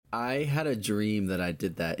I had a dream that I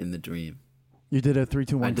did that in the dream. You did a 3,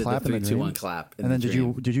 2, 1 I did clap the 3, in the 2, dream? 1 clap. And then did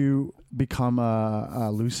you become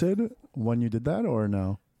lucid when you did that or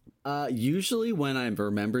no? Usually when I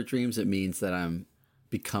remember dreams, it means that I'm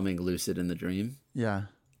becoming lucid in the dream. Yeah.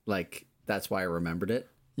 Like that's why I remembered it.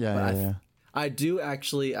 Yeah. I do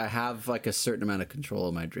actually. I have like a certain amount of control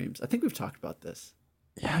of my dreams. I think we've talked about this.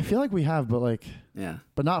 Yeah, I feel like we have, but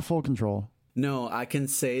but not full control. No, I can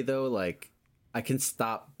say though, like I can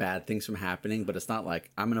stop bad things from happening, but it's not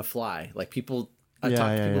like I'm gonna fly. Like people, I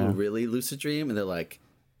talk to people who really lucid dream, and they're like,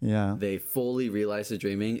 they fully realize they're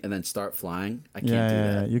dreaming and then start flying. I can't do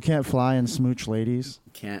that. You can't fly and smooch ladies.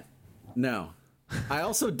 Can't. No. I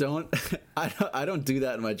also don't. I don't do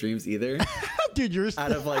that in my dreams either. Dude, you're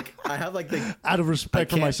out of like I have like the out of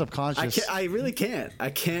respect for my subconscious. I really can't. I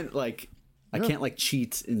can't like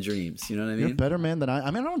cheat in dreams. You know what I mean? You're a better man than I.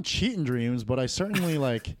 I mean, I don't cheat in dreams, but I certainly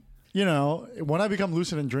like. You know, when I become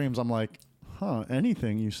lucid in dreams, I'm like,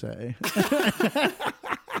 anything you say.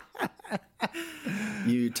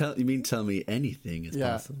 You mean tell me anything is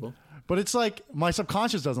possible? But it's like my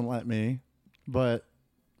subconscious doesn't let me, but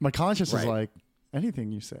my conscious is like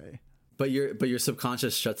anything you say. But your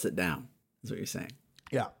subconscious shuts it down. Is what you're saying?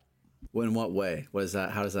 Yeah. Well, in what way? What is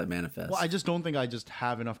that? How does that manifest? Well, I just don't think I just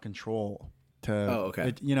have enough control to. Oh,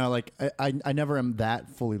 okay. Like I never am that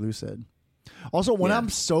fully lucid. Also, when I'm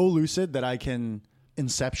so lucid that I can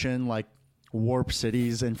inception like warp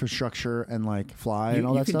cities, infrastructure, and like fly and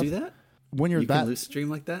all that stuff. You can do that? When you can lucid dream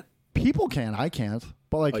like that? People can. I can't.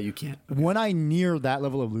 But like, you can't. Okay. When I near that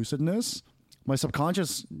level of lucidness, my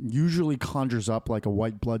subconscious usually conjures up like a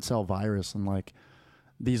white blood cell virus and like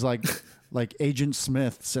these like like Agent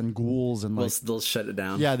Smiths and ghouls and like they'll shut it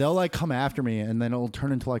down. Yeah, they'll like come after me and then it'll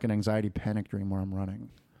turn into like an anxiety panic dream where I'm running.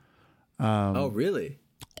 Oh, really?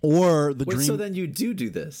 Or the dream. So then you do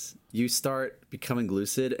this. You start becoming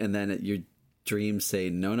lucid, and then your dreams say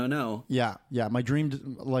no. Yeah. My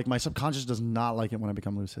dream, like my subconscious, does not like it when I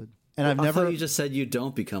become lucid. And I've I never. thought you just said you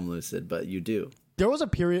don't become lucid, but you do. There was a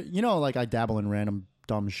period, like I dabble in random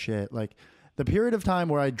dumb shit. Like the period of time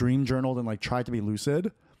where I dream journaled and like tried to be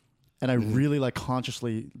lucid, and I really like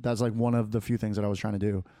consciously. That's like one of the few things that I was trying to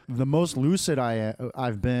do. The most lucid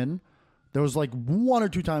I've been. There was like 1 or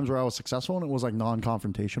 2 times where I was successful and it was like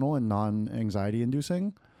non-confrontational and non-anxiety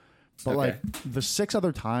inducing. But like the 6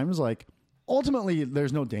 other times, like ultimately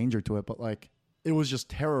there's no danger to it, but like it was just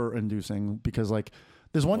terror inducing because like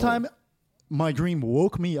there's one time my dream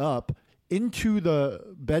woke me up into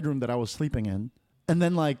the bedroom that I was sleeping in and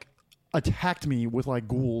then like attacked me with like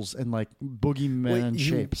ghouls and like boogeyman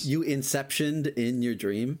shapes. You inceptioned in your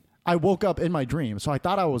dream? I woke up in my dream, so I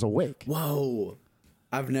thought I was awake. Whoa.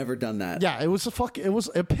 I've never done that. Yeah,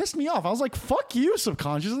 it pissed me off. I was like, fuck you,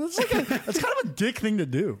 subconscious. It's like that's kind of a dick thing to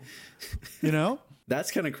do. You know?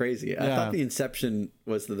 That's kind of crazy. I thought the Inception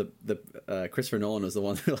was the Christopher Nolan was the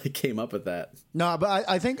one who like came up with that. No, but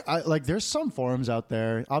I think like there's some forums out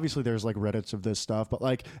there. Obviously there's like Reddits of this stuff, but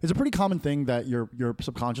like it's a pretty common thing that your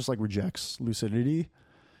subconscious like rejects lucidity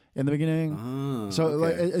in the beginning.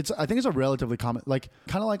 Like I think it's a relatively common, like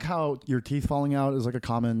kind of like how your teeth falling out is like a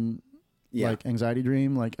common like anxiety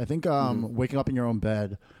dream. Like I think waking up in your own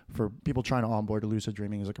bed for people trying to onboard to lucid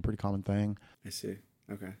dreaming is like a pretty common thing. I see.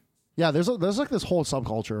 Okay. Yeah, there's like this whole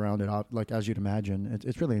subculture around it, like as you'd imagine.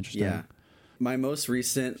 It's really interesting. Yeah. My most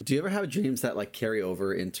recent. Do you ever have dreams that like carry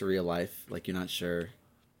over into real life? Like you're not sure.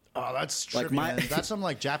 Oh, that's trippy, man. That's some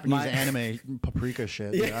like Japanese anime paprika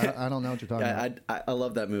shit. Yeah. I don't know what you're talking about. I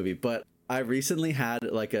love that movie, but I recently had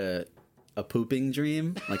like a pooping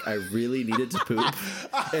dream. Like I really needed to poop.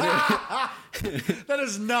 That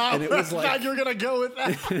is not where I thought you were gonna go with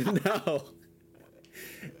that. No.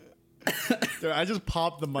 Dude, I just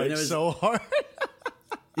popped the mic so hard.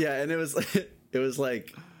 Yeah, and it was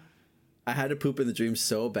like I had to poop in the dream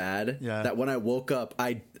so bad that when I woke up,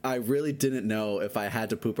 I really didn't know if I had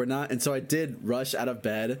to poop or not, and so I did rush out of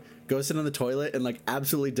bed, go sit on the toilet, and like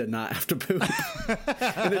absolutely did not have to poop.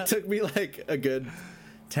 And it took me like a good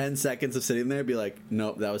 10 seconds of sitting there, be like,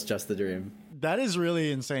 nope, that was just the dream. That is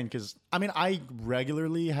really insane because I mean, I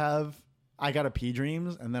regularly have I gotta pee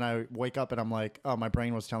dreams, and then I wake up and I'm like, oh, my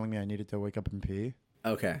brain was telling me I needed to wake up and pee.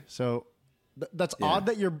 Okay, so that's odd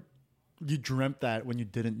that you dreamt that when you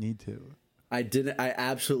didn't need to. I didn't. I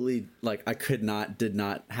absolutely did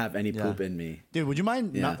not have any poop in me. Dude, would you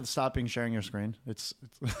mind not stopping sharing your screen? It's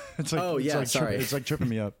like sorry. It's like tripping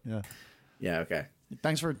me up. Yeah. Yeah. Okay.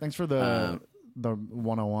 Thanks for the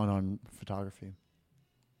 101 on photography.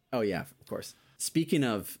 Oh yeah, of course. Speaking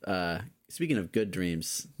of good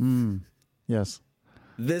dreams. Yes.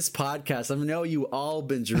 This podcast, I know you all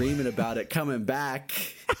been dreaming about it coming back.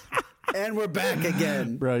 And we're back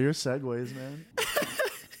again. Bro, your segues, man.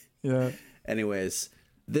 Yeah. Anyways,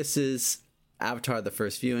 this is Avatar the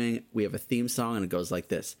First Viewing. We have a theme song, and it goes like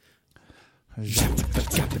this.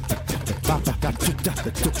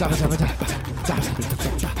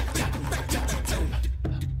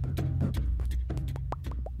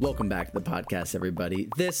 Welcome back to the podcast, everybody.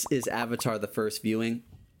 This is Avatar the First Viewing.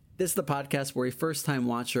 This is the podcast where a first-time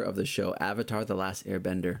watcher of the show Avatar the Last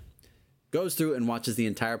Airbender goes through and watches the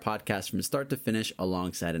entire podcast from start to finish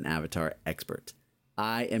alongside an Avatar expert.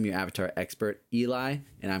 I am your Avatar expert, Eli,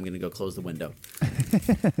 and I'm going to go close the window.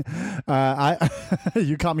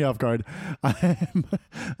 You caught me off guard.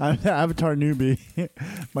 I'm the Avatar newbie.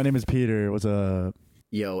 My name is Peter. What's up?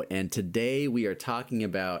 Yo, and today we are talking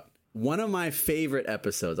about one of my favorite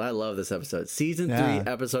episodes. I love this episode. Season 3,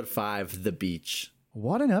 Episode 5, The Beach.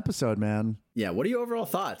 What an episode, man. Yeah, what are your overall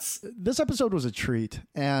thoughts? This episode was a treat,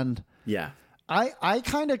 and yeah, I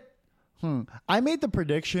kind of I made the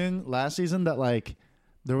prediction last season that like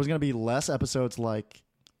there was going to be less episodes like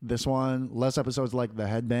this one, less episodes like The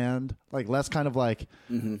Headband, like less kind of like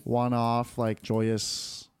one-off, like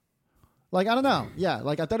joyous. Like, I don't know. Yeah,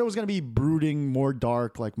 like I thought it was going to be brooding, more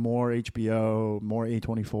dark, like more HBO, more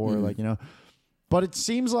A24, like, you know. But it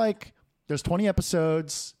seems like there's 20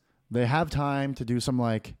 episodes. They have time to do some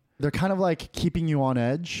like, they're kind of like keeping you on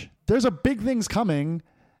edge. There's a big things coming,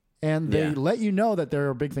 and they let you know that there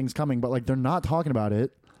are big things coming, but like they're not talking about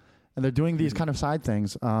it, and they're doing these kind of side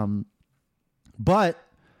things. But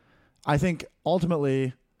I think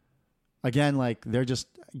ultimately, again, like they're just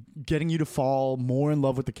getting you to fall more in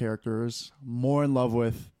love with the characters, more in love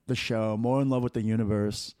with the show, more in love with the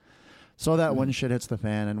universe, so that when shit hits the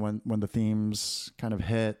fan and when the themes kind of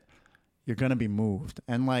hit, you're going to be moved.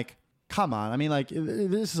 And like, come on. I mean, like,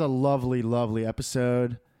 this is a lovely, lovely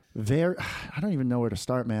episode. I don't even know where to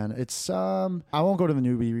start, man. It's, I won't go to the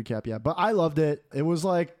newbie recap yet, but I loved it. It was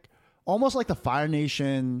like, almost like the Fire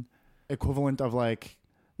Nation equivalent of like,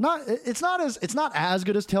 it's not as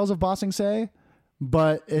good as Tales of Ba Sing Se,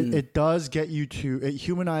 but it does get you to, it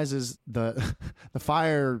humanizes the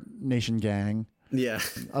Fire Nation gang. Yeah.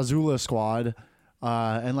 Azula squad,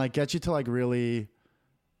 and like gets you to like really,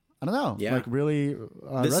 I don't know, like really this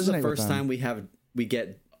resonate is the with first them. time we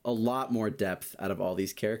get a lot more depth out of all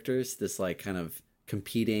these characters, this like kind of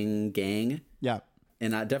competing gang. Yeah.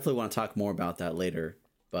 And I definitely want to talk more about that later,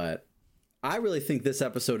 but I really think this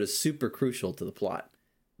episode is super crucial to the plot,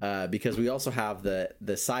 because we also have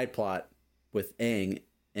the side plot with Aang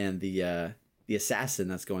and the assassin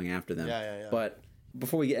that's going after them. Yeah. But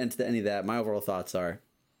before we get into any of that, my overall thoughts are,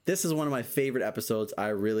 this is one of my favorite episodes. I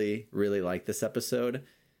really, really like this episode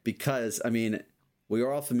because, I mean, we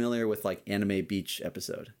are all familiar with like anime beach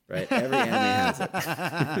episode, right? Every anime has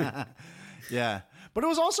it. Yeah. But it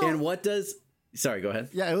was also... And sorry, go ahead.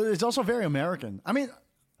 Yeah, it's also very American. I mean,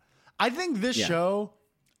 I think this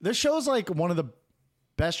show's like one of the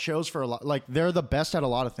best shows for a lot. Like, they're the best at a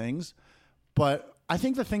lot of things. But I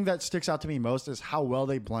think the thing that sticks out to me most is how well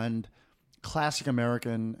they blend classic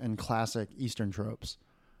American and classic Eastern tropes.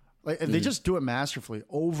 Like, they just do it masterfully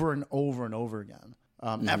over and over and over again.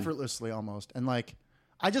 Effortlessly almost. And like,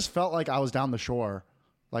 I just felt like I was down the shore.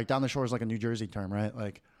 Like, down the shore is like a New Jersey term, right?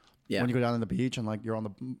 Like, when you go down to the beach and like you're on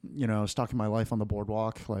the, you know, stalking my life on the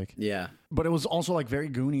boardwalk. Like, but it was also like very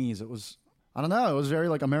Goonies. It was, I don't know, it was very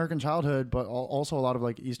like American childhood, but also a lot of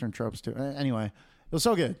like Eastern tropes too. Anyway, it was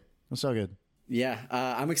so good. It was so good. Yeah,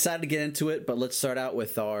 I'm excited to get into it, but let's start out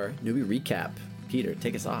with our newbie recap. Peter,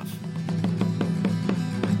 take us off.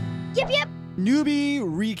 Yep. Newbie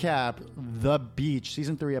recap. The Beach,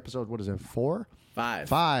 season 3, episode, what is it, 4?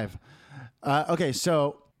 5. Okay,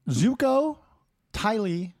 so Zuko, Ty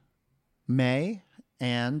Lee, May,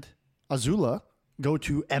 and Azula go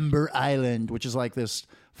to Ember Island, which is like this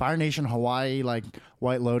Fire Nation Hawaii, like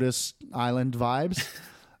White Lotus Island vibes.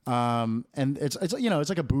 And it's you know, it's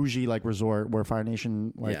like a bougie like resort where Fire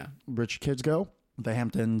Nation like rich kids go. The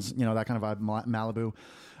Hamptons, you know, that kind of vibe, Malibu.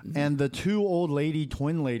 And the two old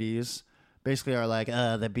twin ladies basically are like,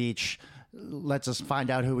 the beach lets us find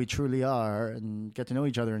out who we truly are and get to know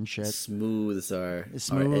each other and shit. Smooths our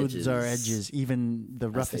edges, even the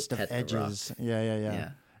roughest of edges.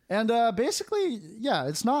 Yeah. And basically,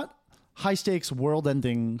 it's not high stakes world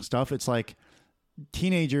ending stuff. It's like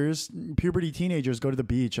puberty teenagers go to the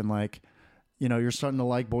beach and like, you know, you're starting to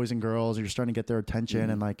like boys and girls, or you're starting to get their attention,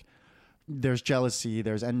 and like there's jealousy,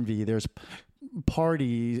 there's envy, there's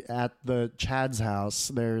party at the Chad's house,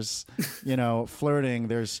 there's, you know, flirting,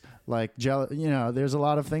 there's like you know, there's a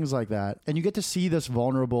lot of things like that, and you get to see this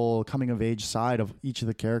vulnerable coming of age side of each of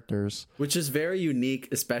the characters, which is very unique,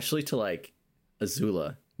 especially to like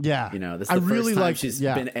Azula. Yeah. You know, this is the first time she's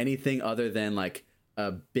been anything other than like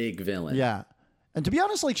a big villain. Yeah. And to be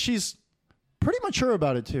honest, like she's pretty mature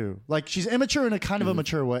about it too. Like she's immature in a kind of a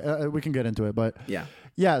mature way. We can get into it, but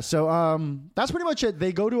yeah. So that's pretty much it.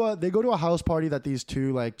 They go to a house party that these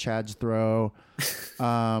two like Chads throw.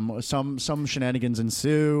 Some shenanigans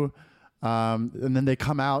ensue. And then they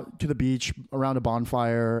come out to the beach around a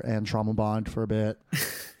bonfire and trauma bond for a bit.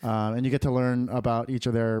 And you get to learn about each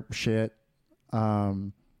of their shit,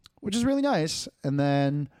 which is really nice. And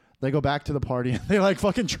then they go back to the party and they like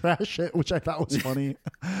fucking trash it, which I thought was funny.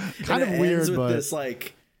 Kind of weird, but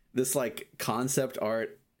this concept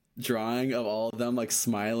art drawing of all of them like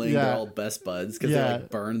smiling. They're all best buds because they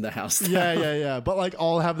like burned the house down. Yeah. But like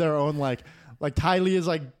all have their own like Ty Lee is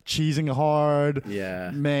like cheesing hard.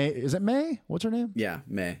 Yeah. Is it May? What's her name? Yeah,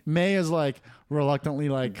 May. May is like reluctantly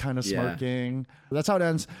like kind of smirking. That's how it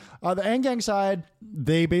ends. The Aang gang side,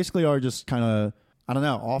 they basically are just kind of, I don't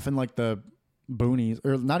know, off in like the boonies,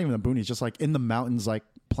 or not even the boonies, just like in the mountains, like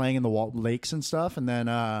playing in the lakes and stuff. And then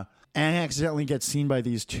Aang accidentally gets seen by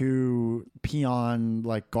these two peon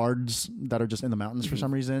like guards that are just in the mountains for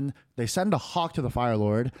some reason. They send a hawk to the Fire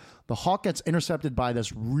Lord. The hawk gets intercepted by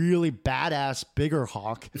this really badass bigger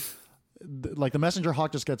hawk. Like the messenger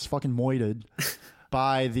hawk just gets fucking moited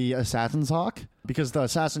by the assassin's hawk, because the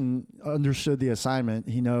assassin understood the assignment.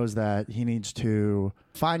 He knows that he needs to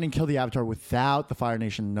find and kill the Avatar without the Fire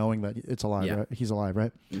Nation knowing that it's alive. Right? He's alive,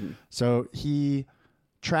 right? So he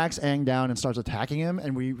tracks Aang down and starts attacking him,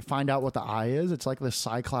 and we find out what the eye is. It's like this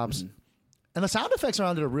Cyclops, and the sound effects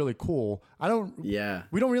around it are really cool. We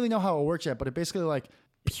don't really know how it works yet, but it basically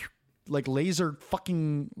like laser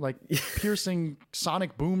fucking like piercing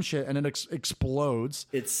sonic boom shit, and it explodes.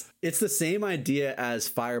 It's the same idea as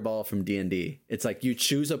Fireball from D&D. It's like you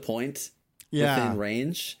choose a point within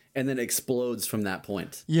range, and then explodes from that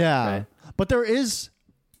point. Yeah, right? But there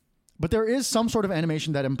is some sort of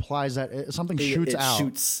animation that implies that something shoots out.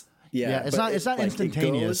 Shoots. Yeah, it's not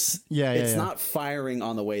instantaneous. It's not firing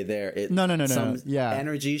on the way there. No.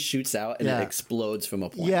 Energy shoots out and it explodes from a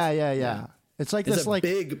point. Yeah. It's like this like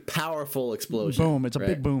big powerful explosion. Boom! It's a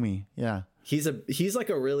big boomy. Yeah. He's like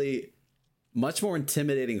a really much more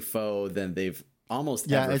intimidating foe than they've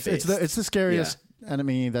almost ever faced. It's the scariest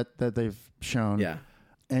enemy that they've shown. Yeah.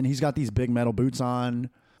 And he's got these big metal boots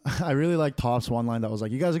on. I really like Toph's one line that was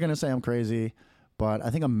like, "You guys are gonna say I'm crazy, but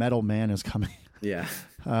I think a metal man is coming." Yeah.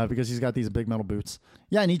 Because he's got these big metal boots.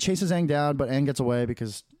 Yeah, and he chases Aang down, but Aang gets away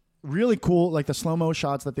because really cool, like the slow-mo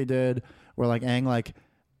shots that they did where like Aang like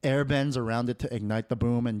airbends around it to ignite the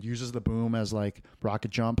boom and uses the boom as like rocket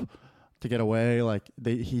jump to get away. Like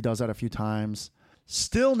he does that a few times.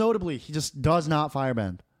 Still notably, he just does not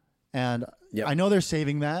firebend. And I know they're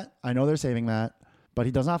saving that. But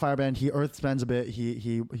he does not firebend. He earth bends a bit.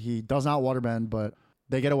 He does not waterbend, but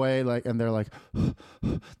they get away, like, and they're like,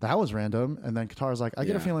 that was random. And then Katara's like, I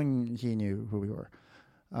get a feeling he knew who we were.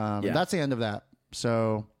 That's the end of that.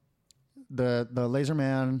 So the laser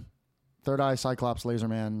man, third eye Cyclops laser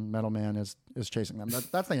man, metal man is chasing them.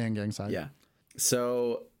 That's the Aang gang side. Yeah.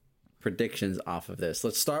 So predictions off of this.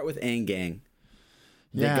 Let's start with Aang gang.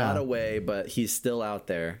 They got away, but he's still out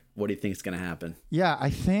there. What do you think is going to happen? Yeah,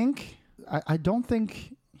 I don't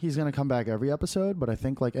think he's going to come back every episode, but I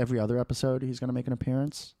think like every other episode, he's going to make an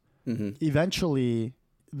appearance. Eventually,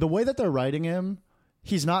 the way that they're writing him,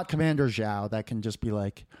 he's not Commander Zhao that can just be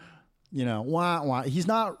like, you know, wah, wah. He's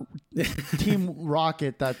not Team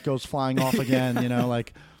Rocket that goes flying off again, you know,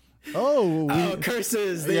 like,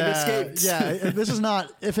 curses, they've escaped. This is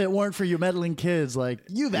not, if it weren't for you meddling kids, like,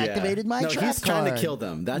 you've activated my trap he's card. Trying to kill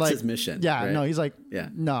them. That's his mission. Yeah, right? no, he's like,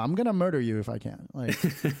 no, I'm going to murder you if I can. Like,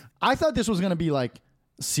 I thought this was going to be like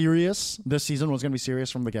serious. This season was going to be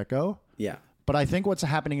serious from the get-go. Yeah. But I think what's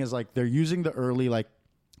happening is like they're using the early, like,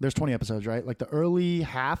 there's 20 episodes, right? Like the early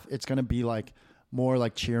half, it's going to be like more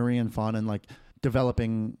like cheery and fun and like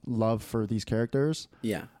developing love for these characters.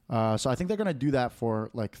 Yeah. So I think they're going to do that for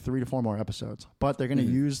like 3 to 4 more episodes, but they're going to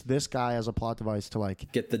use this guy as a plot device to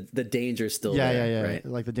like get the danger still there. Right?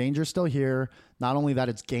 Like the danger's still here. Not only that,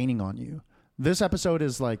 it's gaining on you. This episode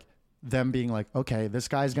is like them being like, okay, this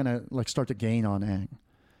guy's going to like start to gain on Aang.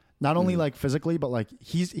 Not only like physically, but like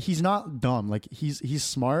he's not dumb. Like he's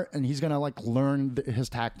smart and he's going to like learn his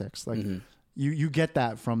tactics. Like you get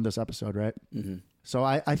that from this episode, right? So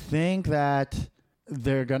I think that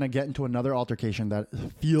they're going to get into another altercation that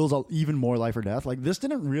feels even more life or death. Like this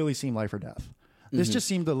didn't really seem life or death. This just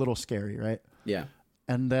seemed a little scary, right? Yeah.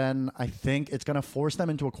 And then I think it's going to force them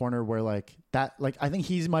into a corner where like that, like I think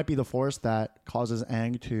he might be the force that causes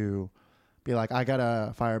Aang to be like, I got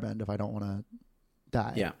to firebend if I don't want to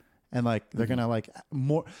die. Yeah. and like they're gonna like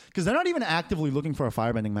more because they're not even actively looking for a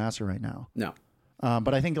firebending master right now. No,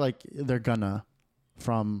 but I think like they're gonna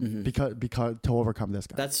because to overcome this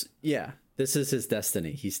guy. This is his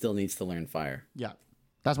destiny. He still needs to learn fire. Yeah,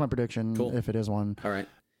 that's my prediction. Cool. If it is one. All right,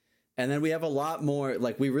 and then we have a lot more.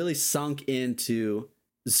 Like we really sunk into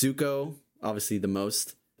Zuko, obviously the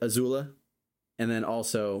most, Azula, and then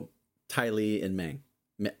also Ty Lee and Mang.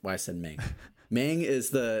 Why I said Mang. Mang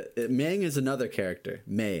is another character.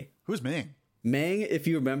 May. Who's Mang? Mang, if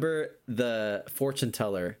you remember, the fortune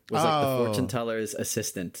teller was like the fortune teller's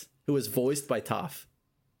assistant, who was voiced by Toph.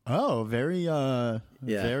 Oh,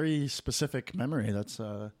 very specific memory. That's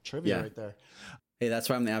trivia right there. Hey, that's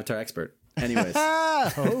why I'm the Avatar expert. Anyways.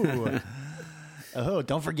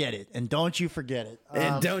 Don't forget it. And don't you forget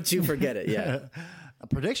it. Yeah. A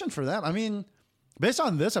prediction for them. I mean, based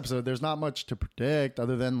on this episode, there's not much to predict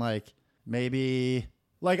other than like maybe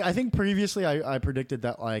like I think previously I predicted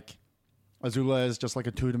that like Azula is just like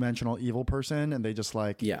a 2-dimensional evil person and they just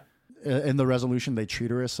like in the resolution they treat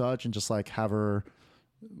her as such and just like have her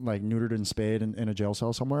like neutered and spayed in a jail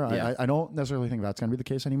cell somewhere. I don't necessarily think that's gonna be the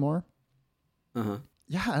case anymore.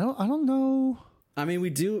 Yeah, I don't know. I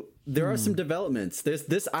mean, there are some developments.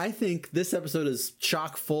 I think this episode is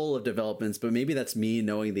chock full of developments, but maybe that's me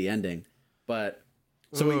knowing the ending. But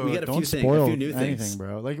so we get a few new things,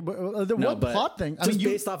 bro. Like what plot thing? I mean,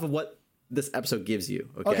 based off of what this episode gives you.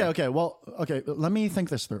 Okay. Well, let me think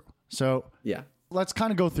this through. So let's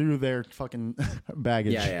kind of go through their fucking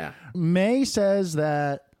baggage. Yeah. May says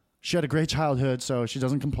that she had a great childhood, so she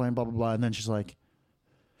doesn't complain, blah, blah, blah. And then she's like,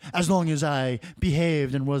 as long as I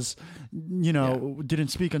behaved and was, didn't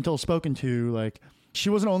speak until spoken to, like she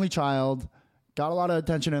was an only child, got a lot of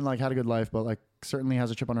attention and like had a good life, but like certainly has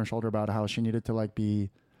a chip on her shoulder about how she needed to like be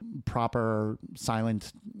proper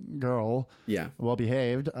silent girl. Yeah. Well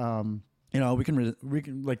behaved. We can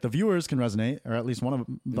like the viewers can resonate, or at least one of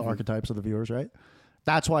the archetypes of the viewers, right?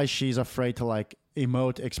 That's why she's afraid to like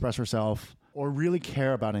emote, express herself, or really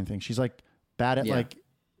care about anything. She's like bad at like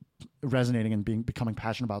resonating and becoming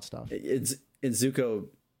passionate about stuff. Zuko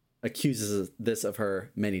accuses this of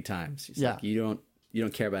her many times. She's like, you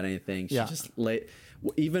don't care about anything. She just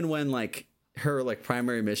even when like her like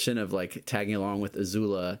primary mission of like tagging along with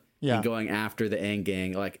Azula and going after the Aang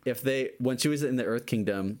gang, like when she was in the Earth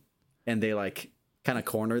Kingdom and they like kind of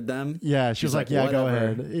cornered them. Yeah, she was like, go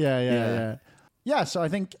ahead. Yeah. So I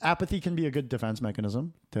think apathy can be a good defense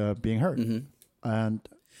mechanism to being hurt, and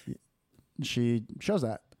she shows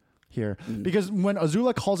that here because when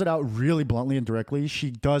Azula calls it out really bluntly and directly, she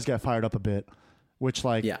does get fired up a bit, which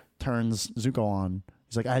like turns Zuko on.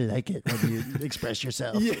 He's like, I like it when you express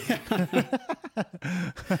yourself. Mr.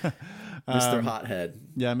 Hothead.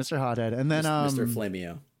 Yeah, Mr. Hothead. And then Mr.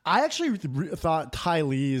 Flameo. I actually thought Ty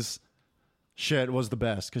Lee's shit was the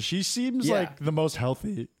best because she seems like the most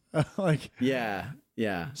healthy. So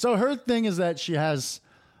her thing is that she has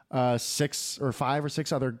 5 or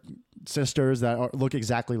 6 other sisters that look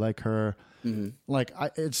exactly like her. Like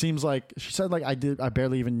it seems like she said like I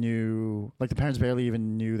barely even knew, like the parents barely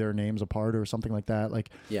even knew their names apart or something like that. Like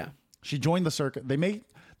she joined the circuit. They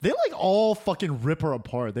like all fucking rip her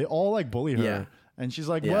apart. They all like bully her. And she's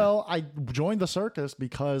like, well, I joined the circus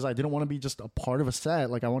because I didn't want to be just a part of a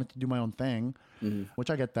set. Like I wanted to do my own thing, which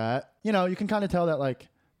I get that. You can kind of tell that like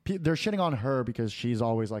they're shitting on her because she's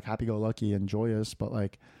always like happy-go-lucky and joyous, but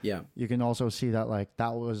like you can also see that like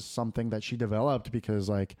that was something that she developed because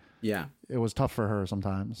like it was tough for her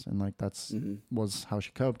sometimes, and like that's was how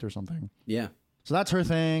she coped or something. So that's her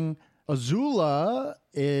thing. Azula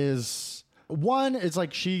is one. It's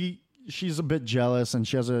like she's a bit jealous,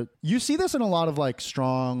 and you see this in a lot of like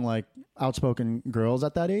strong like outspoken girls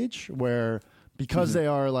at that age, where because they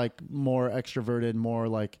are like more extroverted, more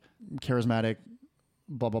like charismatic,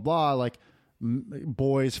 blah blah blah, like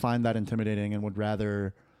boys find that intimidating and would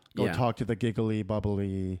rather go talk to the giggly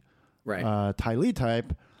bubbly Ty Lee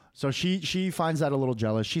type. So she finds that a little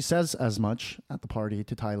jealous. She says as much at the party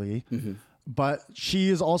to Ty Lee, but she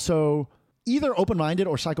is also either open-minded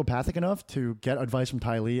or psychopathic enough to get advice from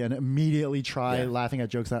Ty Lee and immediately try laughing at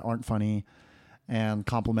jokes that aren't funny and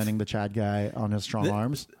complimenting the Chad guy on his strong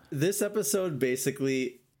arms. This episode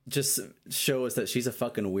basically just shows that she's a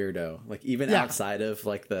fucking weirdo. Like even outside of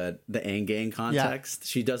like the Aang gang context,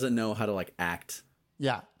 she doesn't know how to like act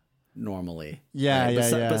normally.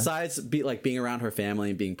 Besides being around her family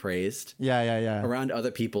and being praised. Around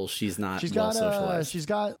other people, she's not well socialized. She's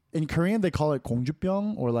got, in Korean they call it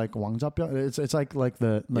공주병 or like 왕자병. It's like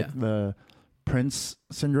the prince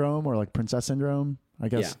syndrome or like princess syndrome. I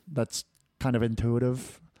guess that's kind of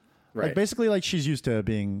intuitive. Right. Like basically like she's used to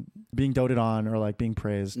being doted on or like being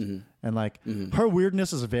praised. And like her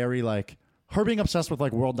weirdness is very like, her being obsessed with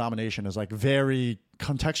like world domination is like very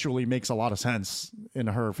contextually makes a lot of sense in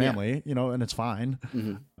her family, you know, and it's fine.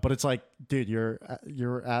 But it's like, dude, you're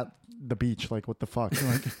at the beach. Like, what the fuck?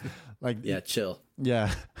 like yeah, chill.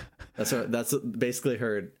 Yeah. That's basically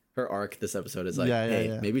her arc this episode is like,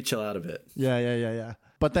 hey, maybe chill out a bit. Yeah.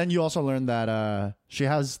 But then you also learn that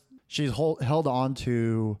she's held on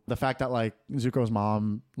to the fact that like Zuko's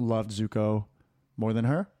mom loved Zuko more than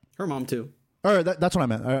her. Her mom too. Or that's what I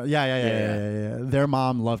meant. Yeah. Their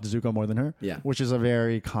mom loved Zuko more than her. Yeah. Which is a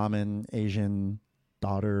very common Asian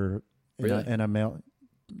daughter in a male.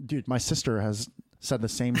 Dude, my sister has said the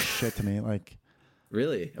same shit to me. Like,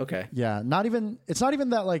 really? Okay. Yeah. It's not even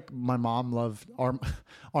that like my mom loved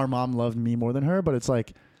our mom loved me more than her, but it's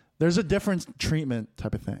like there's a different treatment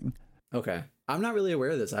type of thing. Okay. I'm not really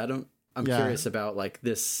aware of this. I'm curious about like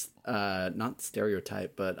this not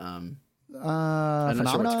stereotype, but I'm not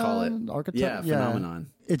sure what to call it. Archetype? Yeah,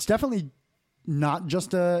 phenomenon. It's definitely not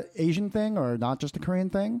just a Asian thing or not just a Korean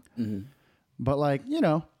thing, but like, you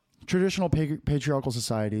know, traditional patriarchal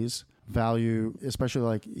societies value, especially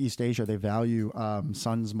like East Asia, they value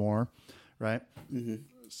sons more, right?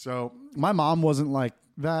 So my mom wasn't like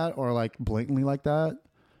that or like blatantly like that,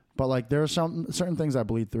 but like there are some certain things that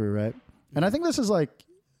bleed through, right? And I think this is like,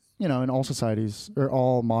 you know, in all societies or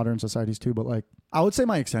all modern societies too, but like I would say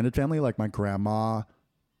my extended family, like my grandma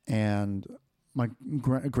and my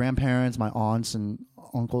grandparents, my aunts and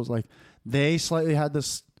uncles, like they slightly had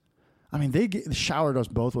this, I mean, they showered us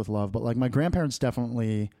both with love, but like my grandparents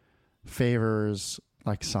definitely favors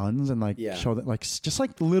like sons and like show that like just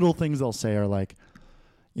like little things they'll say are like,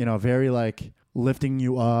 you know, very like lifting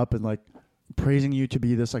you up and like praising you to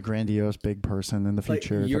be this like grandiose big person in the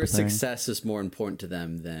future. Like your success is more important to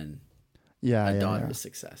them than a daughter's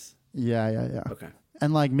success. Yeah. Okay.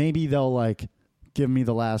 And like maybe they'll like give me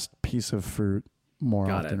the last piece of fruit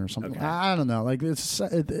more often or something. Okay. I don't know. Like it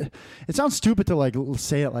sounds stupid to like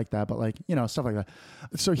say it like that, but like, you know, stuff like that.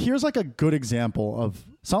 So here's like a good example of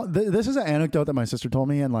this is an anecdote that my sister told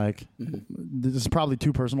me, and like this is probably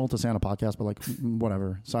too personal to say on a podcast, but like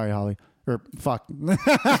whatever. Sorry, Holly. Or fuck.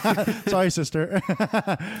 Sorry, sister.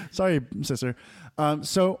 Sorry, sister.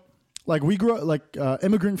 So like we grew up like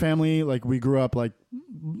immigrant family, like we grew up like,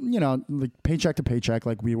 you know, like paycheck to paycheck,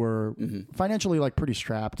 like we were financially like pretty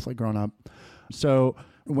strapped like growing up. So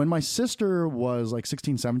when my sister was like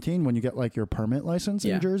 16, 17, when you get like your permit license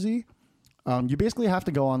in Jersey, you basically have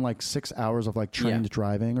to go on like 6 hours of like trained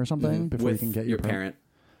driving or something before you can get your parent.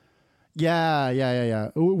 Yeah.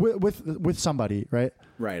 With somebody, right?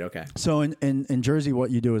 Right. Okay. So in Jersey,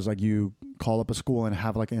 what you do is like you call up a school and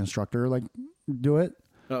have like an instructor like do it.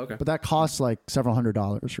 Oh, okay. But that costs like several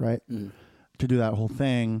 $100s, right? To do that whole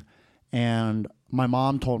thing. And my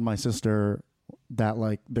mom told my sister that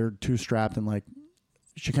like they're too strapped and like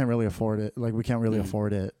she can't really afford it. Like we can't really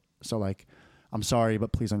afford it. So like, I'm sorry,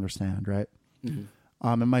 but please understand, right?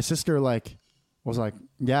 And my sister like was like,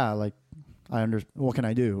 yeah, like what can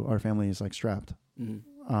I do? Our family is like strapped.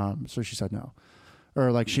 So she said no,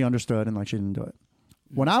 or like she understood and like she didn't do it.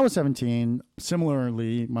 When I was 17,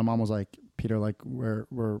 similarly, my mom was like, Peter, like we're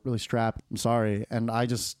really strapped. I'm sorry. And I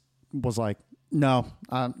just was like, no,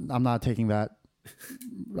 I'm not taking that.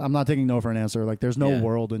 I'm not taking no for an answer. Like there's no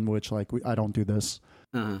world in which like I don't do this.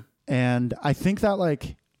 And I think that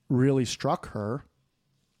like really struck her.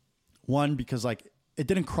 One, because like it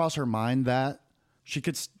didn't cross her mind that she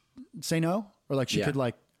could say no, or like she could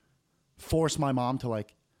like force my mom to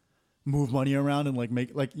like move money around and like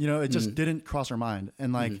make like, you know, it just didn't cross her mind.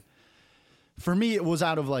 And like for me, it was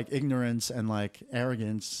out of like ignorance and like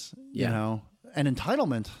arrogance, you know, and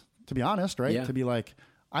entitlement, to be honest, right? Yeah. To be like,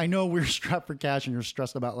 I know we're strapped for cash and you're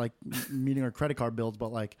stressed about like meeting our credit card bills,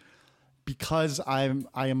 but like because I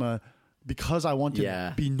want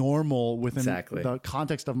to be normal within the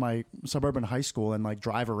context of my suburban high school and like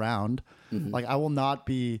drive around, like I will not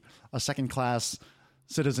be a second class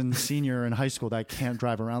citizen senior in high school that can't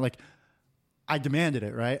drive around. Like I demanded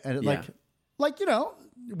it, right? And like you know,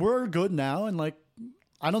 we're good now, and like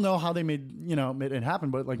I don't know how they made it happen,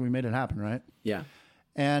 but like we made it happen, right? Yeah.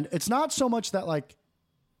 And it's not so much that like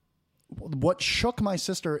what shook my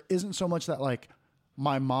sister isn't so much that like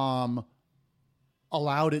my mom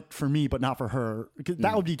allowed it for me, but not for her.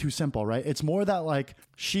 That would be too simple, right? It's more that like,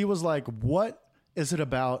 she was like, what is it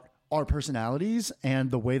about our personalities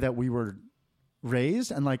and the way that we were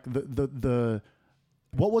raised? And like the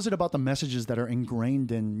what was it about the messages that are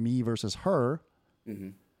ingrained in me versus her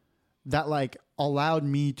that like allowed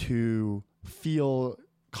me to feel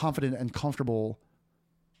confident and comfortable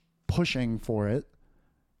pushing for it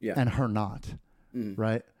and her not,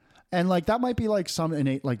 right? And like that might be like some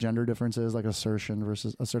innate like gender differences, like assertion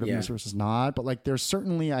versus assertiveness versus not. But like there's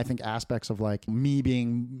certainly, I think, aspects of like me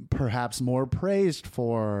being perhaps more praised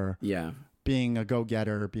for being a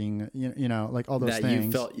go-getter, being you know like all those things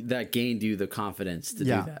you felt that gained you the confidence to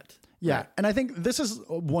do that. Yeah, right. And I think this is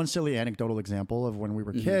one silly anecdotal example of when we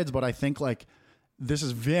were kids, but I think like this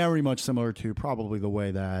is very much similar to probably the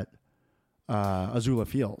way that Azula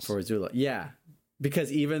feels for Azula. Yeah, because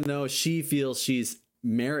even though she feels she's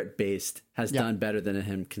merit-based, has done better than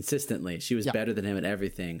him consistently, she was better than him at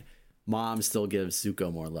everything, mom still gives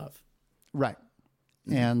Zuko more love. Right.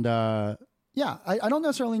 And I don't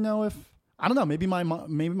necessarily know if, I don't know, maybe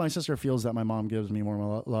my sister feels that my mom gives me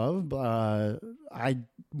more love, but I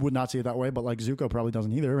would not see it that way, but like Zuko probably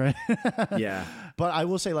doesn't either, right? Yeah. But I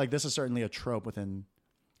will say like this is certainly a trope within,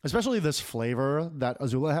 especially this flavor that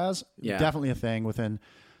Azula has, definitely a thing within,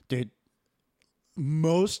 dude,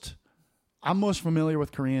 I'm most familiar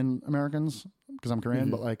with Korean Americans because I'm Korean,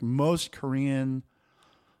 but like most Korean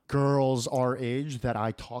girls our age that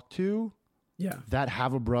I talk to that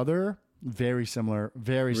have a brother, very similar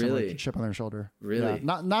chip on their shoulder. Really?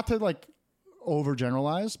 Yeah. Not to like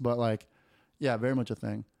overgeneralize, but like, yeah, very much a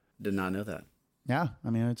thing. Did not know that. Yeah. I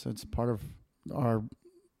mean, it's part of our,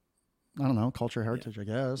 I don't know, culture heritage, I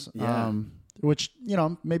guess. Yeah. Which, you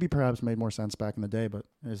know, maybe perhaps made more sense back in the day, but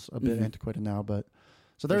is a bit antiquated now, but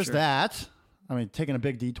so there's that. I mean, taking a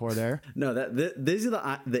big detour there. No, these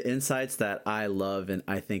are the insights that I love, and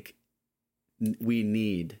I think we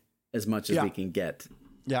need as much as we can get.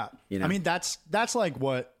 Yeah, you know? I mean, that's like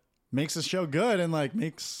what makes this show good, and like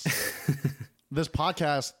makes this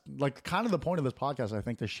podcast like kind of the point of this podcast. I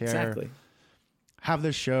think to share, have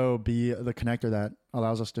this show be the connector that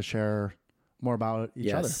allows us to share more about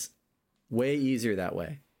each other. Way easier that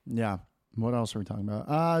way. Yeah. What else are we talking about?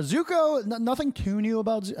 Zuko, nothing too new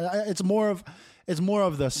about. It's more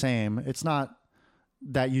of the same. It's not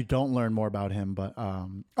that you don't learn more about him, but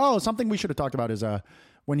something we should have talked about is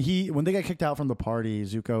when they get kicked out from the party,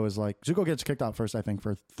 Zuko gets kicked out first, I think,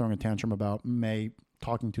 for throwing a tantrum about May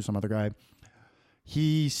talking to some other guy.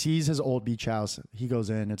 He sees his old beach house. He goes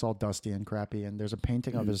in. It's all dusty and crappy, and there's a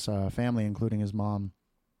painting of his family, including his mom,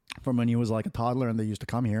 from when he was like a toddler, and they used to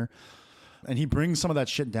come here. And he brings some of that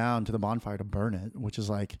shit down to the bonfire to burn it, which is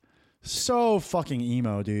like so fucking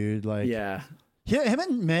emo, dude. Like, him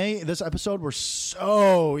and May this episode were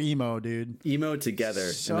so emo, dude. Emo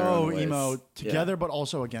together. So emo together, but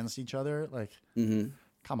also against each other. Like,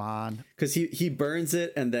 come on. Because he burns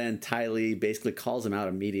it, and then Ty Lee basically calls him out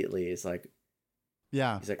immediately. He's like,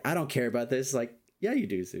 he's like, I don't care about this. Like, yeah, you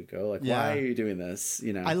do, Zuko. Like, why are you doing this?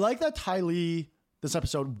 You know, I like that Ty Lee this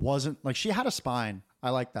episode wasn't like, she had a spine. I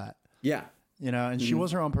like that. Yeah. You know, and she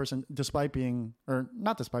was her own person despite being, or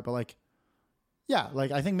not despite, but like,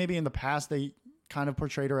 like I think maybe in the past they kind of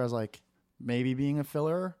portrayed her as like maybe being a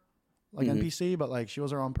filler, like NPC, but like she was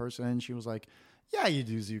her own person. She was like, yeah, you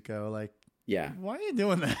do, Zuko. Like, why are you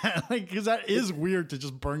doing that? Like, because that is weird to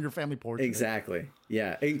just burn your family portrait. Exactly.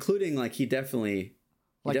 Yeah. Including like he definitely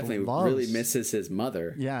really misses his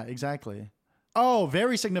mother. Yeah, exactly. Oh,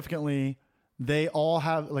 very significantly, they all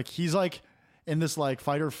have like, he's like, in this like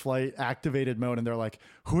fight or flight activated mode, and they're like,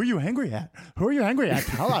 who are you angry at? Who are you angry at?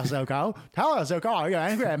 Tell us, Zuko. Tell us, Zuko. Are you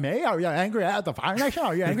angry at me? Are you angry at the Fire Nation?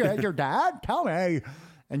 Are you angry at your dad? Tell me.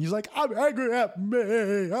 And he's like, I'm angry at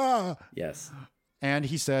me. Yes. And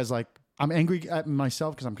he says like, I'm angry at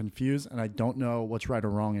myself because I'm confused and I don't know what's right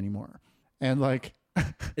or wrong anymore. And like,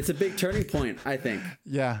 it's a big turning point, I think.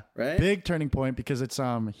 Yeah. Right. Big turning point because it's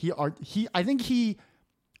so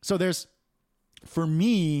there's, for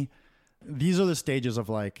me, these are the stages of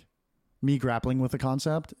like me grappling with the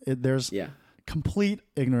concept. There's complete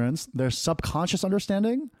ignorance. There's subconscious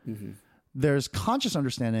understanding. There's conscious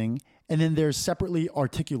understanding. And then there's separately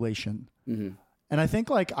articulation. And I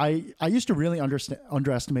think like I used to really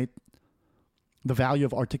underestimate the value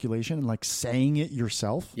of articulation and like saying it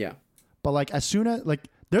yourself. Yeah. But like as soon as like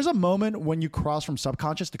there's a moment when you cross from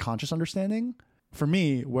subconscious to conscious understanding. For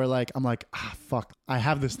me, where like, I'm like, fuck, I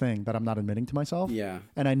have this thing that I'm not admitting to myself. Yeah.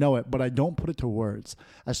 And I know it, but I don't put it to words.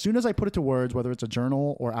 As soon as I put it to words, whether it's a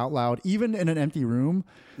journal or out loud, even in an empty room,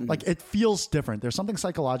 like it feels different. There's something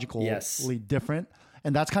psychologically different.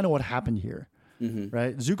 And that's kind of what happened here.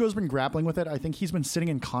 Right? Zuko's been grappling with it. I think he's been sitting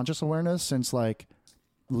in conscious awareness since like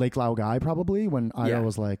Lake Laogai, probably, when Aya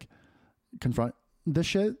was like, confront this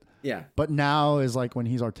shit. Yeah. But now is like when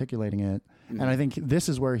he's articulating it. And I think this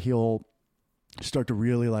is where he'll start to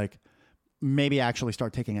really like maybe actually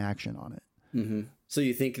start taking action on it. So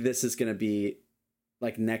you think this is going to be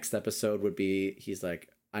like next episode would be he's like,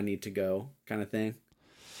 I need to go kind of thing?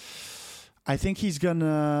 I think he's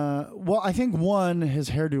gonna. Well, I think his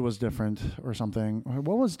hairdo was different or something.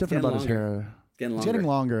 What was different about his hair? It's getting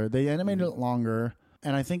longer. They animated it longer,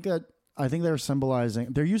 and I think they're symbolizing.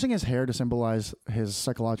 They're using his hair to symbolize his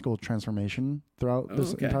psychological transformation throughout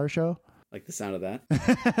this entire show. Like the sound of that.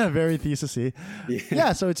 Very thesis-y.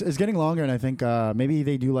 Yeah, so it's getting longer, and I think maybe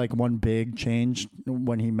they do like one big change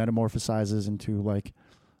when he metamorphosizes into like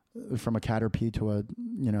from a caterpie to a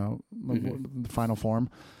final form.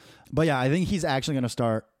 But yeah, I think he's actually going to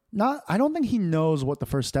start. I don't think he knows what the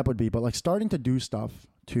first step would be, but like starting to do stuff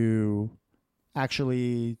to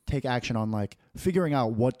actually take action on like figuring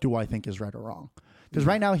out what do I think is right or wrong. Because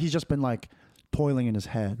right now he's just been like toiling in his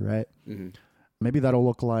head, right? Mm-hmm. Maybe that'll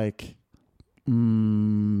look like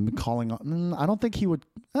calling on. I don't think he would.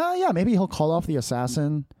 Maybe he'll call off the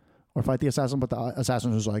assassin or fight the assassin, but the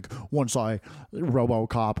assassin is like, once I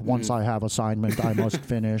RoboCop, once I have assignment, I must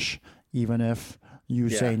finish, even if you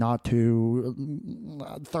say not to.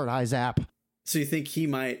 Third eye zap. So you think he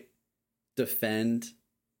might defend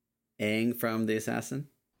Aang from the assassin?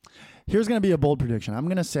 Here's going to be a bold prediction. I'm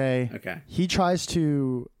going to say he tries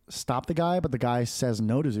to stop the guy, but the guy says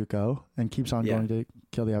no to Zuko and keeps on going to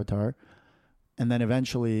kill the Avatar. And then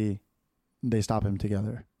eventually they stop him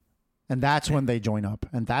together. And that's when they join up.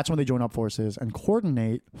 And that's when they join up forces and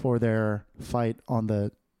coordinate for their fight on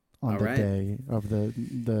the day of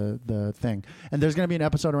the thing. And there's going to be an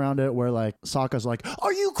episode around it where like Sokka's like,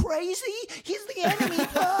 "Are you crazy? He's the enemy."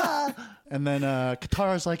 And then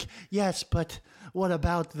Katara's like, "Yes, but what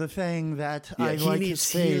about the thing that I like his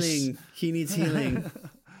face? Healing. He needs healing."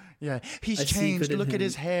 Yeah, he's changed. Look at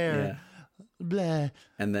his hair. Yeah. Blah.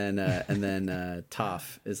 And then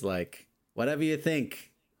Toph is like, "Whatever you think."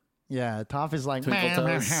 Yeah, Toph is like,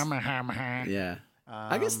 yeah.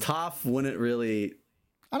 I guess Toph wouldn't really.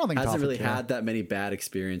 I don't think hasn't Toph really had that many bad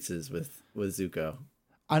experiences with Zuko.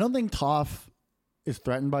 I don't think Toph is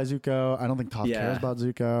threatened by Zuko. I don't think Toph cares about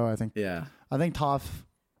Zuko. I think Toph.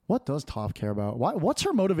 What does Toph care about? What's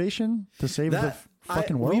her motivation to save the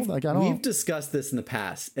fucking world? We've discussed this in the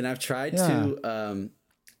past, and I've tried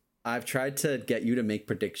to get you to make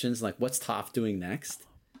predictions, like what's Toph doing next,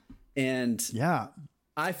 and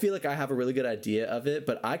I feel like I have a really good idea of it,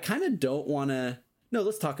 but I kind of don't want to. No,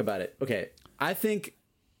 let's talk about it. Okay, I think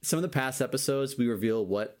some of the past episodes we reveal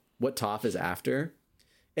what Toph is after,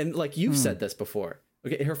 and like you've said this before.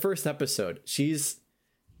 Okay, her first episode, she's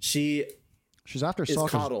after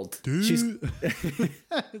Sokka's coddled. Dude. She's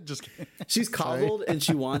just kidding. She's coddled and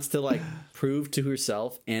she wants to like prove to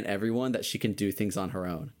herself and everyone that she can do things on her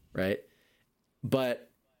own, right?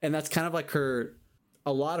 And that's kind of like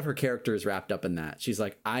a lot of her character is wrapped up in that. She's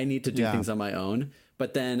like, I need to do things on my own.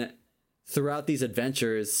 But then throughout these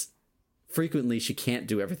adventures, frequently she can't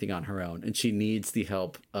do everything on her own and she needs the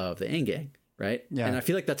help of the Aang gang, right? Yeah. And I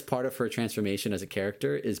feel like that's part of her transformation as a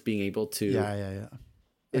character is being able to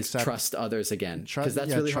trust others again. Because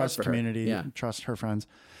that's really hard for community, her. Trust her friends.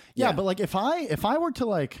 Yeah, but like if I were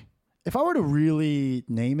to really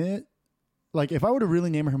name it, like if I were to really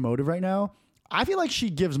name her motive right now, I feel like she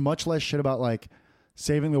gives much less shit about like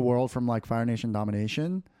saving the world from like Fire Nation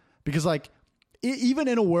domination, because like even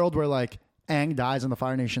in a world where like Aang dies and the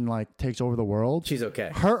Fire Nation like takes over the world, she's okay.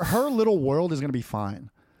 Her little world is gonna be fine.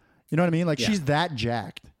 You know what I mean? Like she's that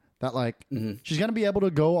jacked that like she's gonna be able to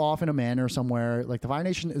go off in a manor somewhere. Like the Fire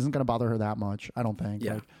Nation isn't gonna bother her that much, I don't think.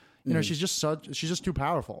 Yeah. Like, you know, she's just too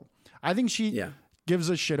powerful. I think she gives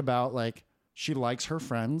a shit about like she likes her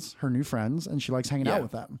friends, her new friends, and she likes hanging out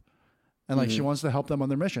with them. And like she wants to help them on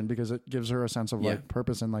their mission because it gives her a sense of like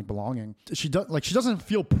purpose and like belonging. She doesn't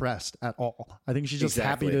feel pressed at all. I think she's just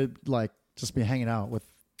happy to like just be hanging out with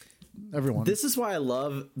everyone. This is why I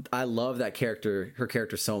love that character, her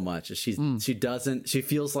character so much. She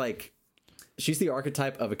feels like she's the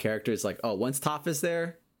archetype of a character. It's like, oh, once Toph is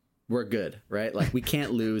there, we're good, right? Like we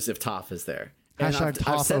can't lose if Toph is there. And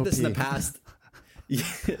I've said this in the past.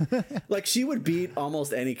 Like she would beat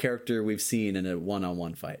almost any character we've seen in a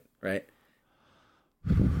one-on-one fight, right?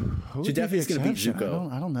 She definitely is going to beat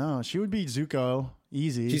Zuko. I don't know. She would beat Zuko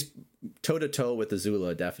easy. She's toe to toe with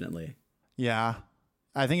Azula, definitely. Yeah,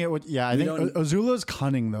 I think it would. Yeah, I think Azula's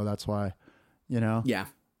cunning though. That's why, you know. Yeah,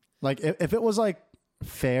 like if it was like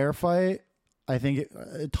fair fight, I think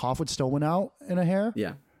Toph would still win out in a hair.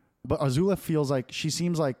 Yeah, but Azula feels like she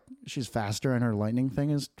seems like she's faster and her lightning thing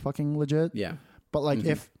is fucking legit. Yeah, but like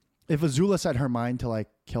if Azula set her mind to like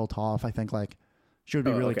kill Toph, I think like she would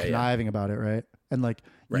be really conniving about it, right? And like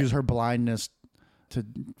use her blindness to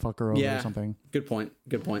fuck her over or something. Good point.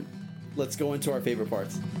 Let's go into our favorite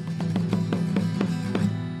parts.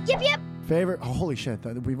 Yep. Favorite? Oh, holy shit!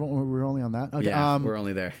 We're only on that. Okay, yeah, we're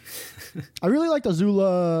only there. I really liked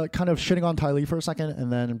Azula kind of shitting on Ty Lee for a second, and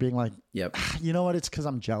then being like, "Yep, you know what? It's because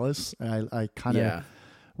I'm jealous. I kind of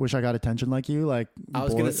wish I got attention like you." Like, I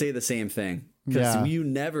was gonna say the same thing because you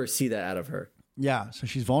never see that out of her. Yeah, so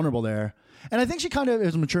she's vulnerable there, and I think she kind of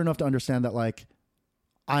is mature enough to understand that like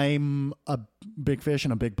I'm a big fish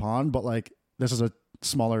in a big pond, but like this is a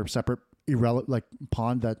smaller, separate, irrelevant like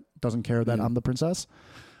pond that doesn't care that I'm the princess.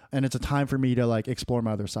 And it's a time for me to like explore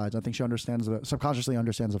my other sides. I think she subconsciously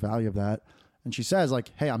understands the value of that. And she says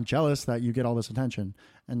like, hey, I'm jealous that you get all this attention.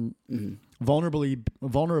 And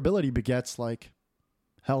vulnerability begets like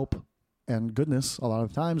help and goodness a lot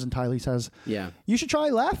of times. And Ty Lee says, you should try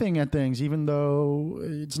laughing at things, even though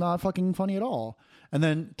it's not fucking funny at all. And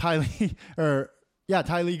then Ty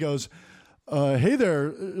Lee goes, hey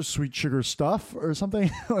there, sweet sugar stuff or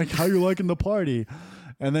something. Like, how you liking the party?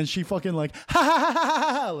 And then she fucking like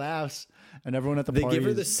laughs, and everyone at the party. They give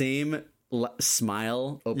her the same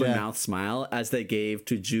smile, open mouth smile, as they gave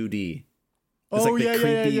to Judy. It's like the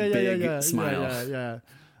creepy big smile.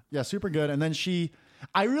 Yeah, super good. And then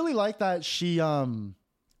I really like that she's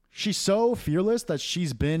so fearless that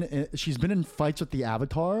she's been in fights with the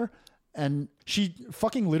Avatar, and she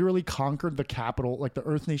fucking literally conquered the capital, like the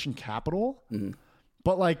Earth Nation capital,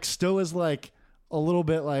 but like still is like a little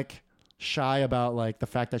bit like shy about like the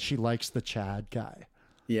fact that she likes the Chad guy.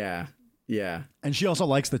 Yeah. And she also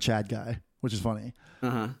likes the Chad guy, which is funny.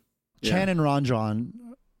 Chan and Ranjan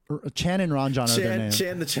are their names.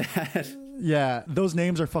 Chan the Chad. Yeah, those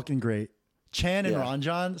names are fucking great. Chan and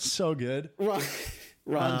Ranjan, so good.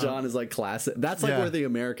 Ranjan is like classic. That's like where the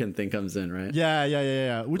American thing comes in, right?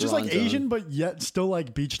 Yeah. Which is like Asian, but yet still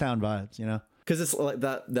like beach town vibes, you know? Because it's like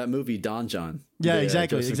that movie Don John. Yeah,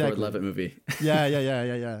 exactly. Gordon-Levitt movie. Yeah.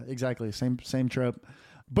 Exactly. Same trope.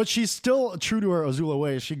 But she's still true to her Azula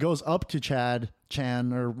ways. She goes up to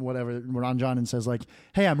Chan or whatever, Ranjan, and says like,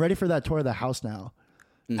 "Hey, I'm ready for that tour of the house now."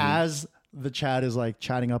 As the Chad is like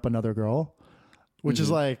chatting up another girl, which is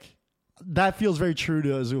like that feels very true to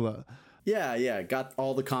Azula. Yeah. Got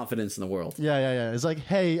all the confidence in the world. Yeah. It's like,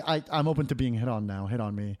 hey, I'm open to being hit on now. Hit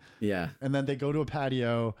on me. Yeah. And then they go to a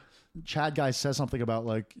patio. Chad guy says something about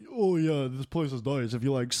like, oh yeah, this place is nice if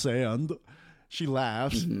you like sand. She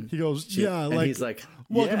laughs. He goes, like, he's like,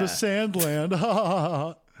 welcome to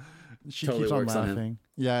Sandland. She totally keeps on works laughing. on him.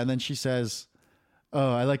 Yeah, and then she they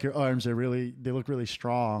I like your arms. They look really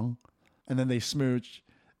strong. And then they smooch.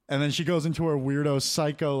 And then she goes into her weirdo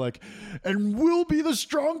psycho, like, and we'll be the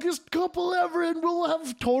strongest couple ever, and we'll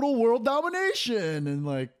have total world domination. And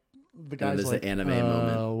like, the guy's like, the anime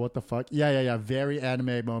moment. What the fuck? Yeah. Very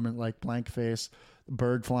anime moment, like blank face,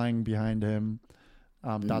 bird flying behind him, ...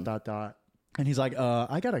 And he's like,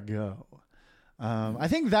 I gotta go. I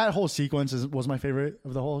think that whole sequence was my favorite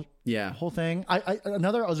of the whole thing.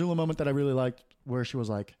 Another Azula moment that I really liked, where she was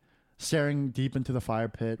like staring deep into the fire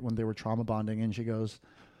pit when they were trauma bonding, and she goes,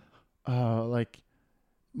 like,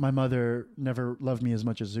 my mother never loved me as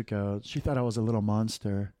much as Zuko. She thought I was a little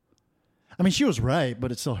monster. I mean, she was right,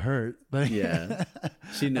 but it still hurt. Yeah,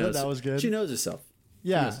 she knows. That was good. She knows herself.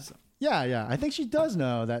 Yeah. I think she does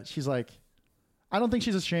know that she's like. I don't think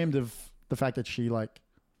she's ashamed of the fact that she like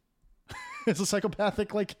is a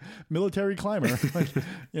psychopathic like military climber. Like,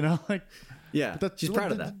 you know, like she's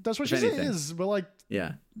proud of that. That's what she is. But like,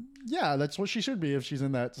 yeah, that's what she should be if she's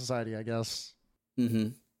in that society, I guess.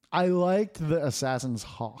 I liked the assassin's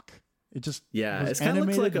hawk. It just it kind of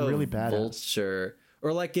looks like a really badass vulture.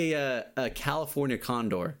 Or like a California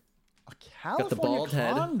condor. A California got the bald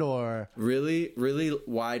condor. Head. Really, really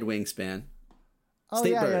wide wingspan. Oh,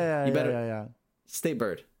 State bird. Yeah. State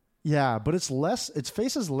bird. Yeah, but its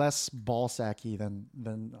face is less ball sacky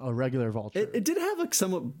than a regular vulture. It did have like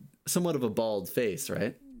somewhat of a bald face,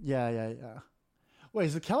 right? Yeah. Wait,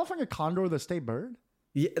 is the California condor the state bird?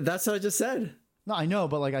 Yeah, that's what I just said. No, I know,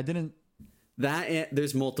 but like I didn't.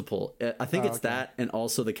 There's multiple. I think it's that, and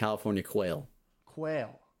also the California quail.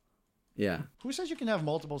 Yeah. Who says you can have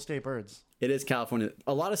multiple state birds? It is California.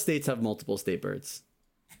 A lot of states have multiple state birds.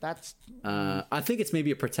 That's. I think it's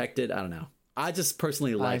maybe a protected. I don't know. I just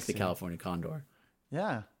personally like the California condor.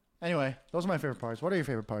 Yeah. Anyway, those are my favorite parts. What are your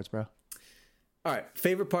favorite parts, bro? All right.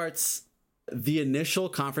 Favorite parts. The initial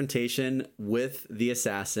confrontation with the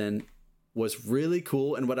assassin was really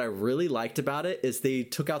cool. And what I really liked about it is they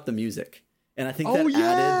took out the music. And I think that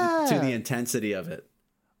added to the intensity of it.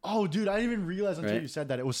 Oh, dude, I didn't even realize until you said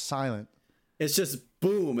that. It was silent. It's just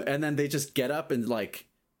boom. And then they just get up and like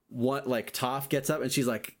Toph gets up and she's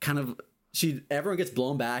like everyone gets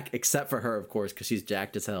blown back except for her, of course, because she's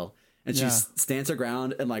jacked as hell. And she stands her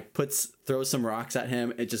ground and like throws some rocks at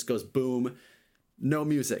him. It just goes boom. no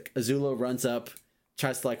music. Azula runs up,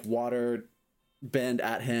 tries to like water bend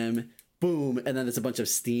at him, boom, and then there's a bunch of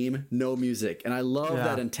steam, no music. And I love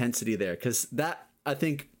that intensity there, because that, I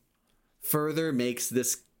think, further makes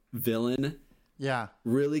this villain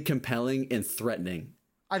really compelling and threatening.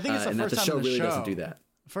 I think it's the first time the show in the really show. doesn't do that.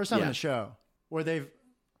 First time in the show where they've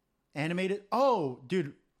animated. Oh,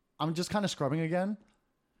 dude, I'm just kind of scrubbing again.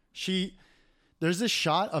 There's this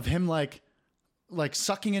shot of him like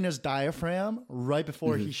sucking in his diaphragm right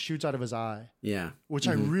before he shoots out of his eye. Yeah. Which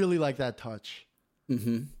I really like that touch.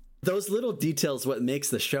 Mm-hmm. Those little details what makes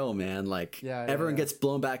the show, man. Like everyone gets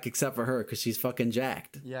blown back except for her because she's fucking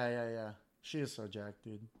jacked. Yeah. She is so jacked,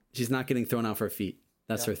 dude. She's not getting thrown off her feet.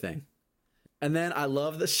 That's her thing. And then I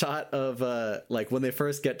love the shot of like when they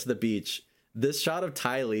first get to the beach. This shot of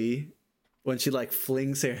Ty Lee when she like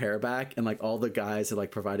flings her hair back and like all the guys are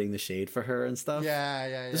like providing the shade for her and stuff.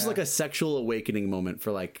 Yeah. This is like a sexual awakening moment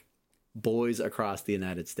for like boys across the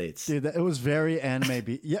United States. Dude, it was very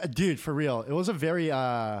anime. Yeah, dude, for real. It was a very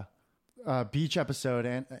beach episode,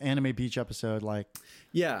 anime beach episode. Like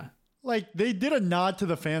they did a nod to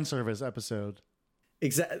the fan service episode.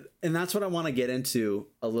 Exactly, and that's what I want to get into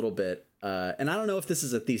a little bit. And I don't know if this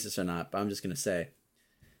is a thesis or not, but I'm just gonna say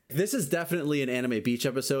this is definitely an anime beach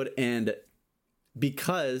episode, and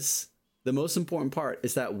because the most important part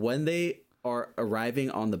is that when they are arriving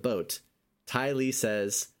on the boat, Ty Lee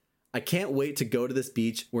says, "I can't wait to go to this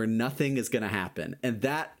beach where nothing is gonna happen," and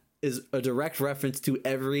that is a direct reference to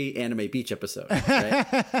every anime beach episode,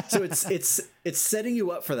 right? So it's setting you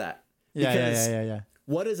up for that. Yeah.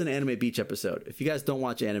 What is an anime beach episode? If you guys don't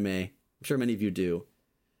watch anime, I'm sure many of you do.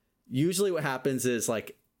 Usually what happens is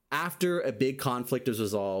like after a big conflict is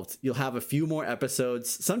resolved, you'll have a few more episodes.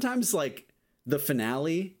 Sometimes like the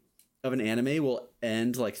finale of an anime will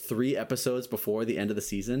end like 3 episodes before the end of the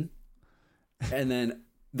season. And then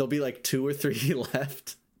there'll be like 2 or 3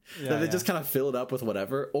 left. They just kind of fill it up with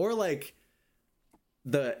whatever. Or like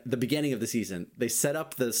the beginning of the season, they set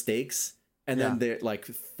up the stakes and then they're like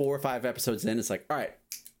 4 or 5 episodes in. It's like, all right,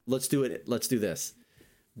 let's do it. Let's do this.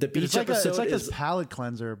 The beach episode it's like this palate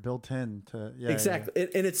cleanser built in to exactly.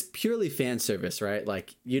 And it's purely fan service, right?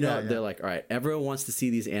 Like, they're like, all right, everyone wants to see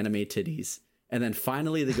these anime titties. And then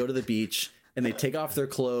finally they go to the beach and they take off their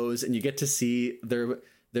clothes and you get to see their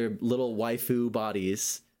little waifu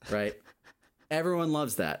bodies, right? Everyone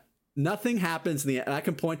loves that. Nothing happens and I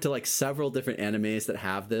can point to like several different animes that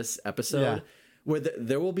have this episode where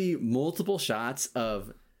there will be multiple shots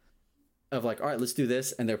of like, all right, let's do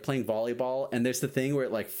this. And they're playing volleyball. And there's the thing where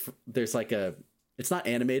like, there's like it's not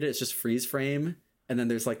animated. It's just freeze frame. And then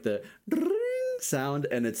there's like the sound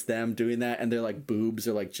and it's them doing that. And their like boobs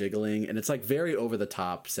are like jiggling. And it's like very over the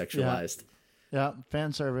top sexualized. Yeah.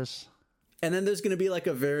 Fan service. And then there's going to be like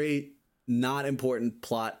a very not important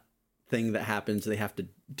plot thing that happens. They have to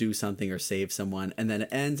do something or save someone. And then it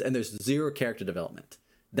ends and there's 0 character development.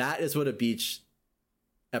 That is what a beach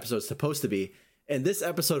episode is supposed to be. And this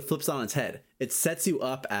episode flips on its head. It sets you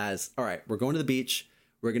up as, all right, we're going to the beach.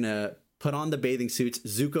 We're going to put on the bathing suits.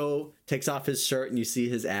 Zuko takes off his shirt and you see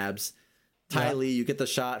his abs. Ty Lee, you get the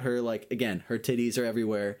shot. Her, like, again, her titties are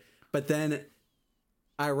everywhere. But then,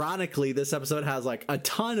 ironically, this episode has like a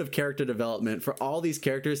ton of character development for all these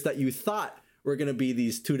characters that you thought were going to be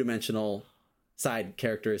these 2-dimensional side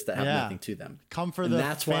characters that have nothing to them. Come for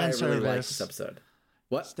that's why I really like this episode.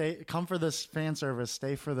 What? Come for this fan service.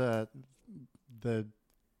 Stay for the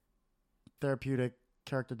therapeutic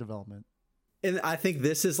character development. And I think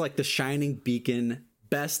this is like the shining beacon,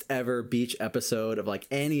 best ever beach episode of like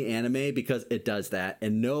any anime because it does that.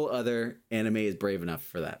 And no other anime is brave enough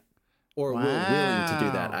for that. Or willing to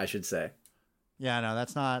do that, I should say. Yeah, no,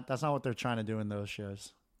 that's not what they're trying to do in those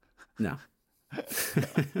shows. No.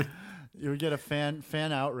 You would get a fan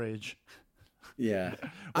outrage. Yeah.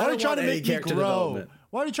 Why are you trying to make me grow?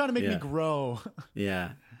 Why are you trying to make me grow?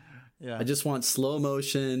 Yeah. I just want slow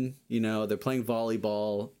motion. They're playing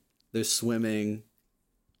volleyball. They're swimming.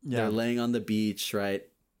 Yeah. They're laying on the beach, right?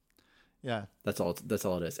 Yeah. That's all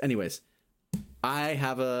it is. Anyways, I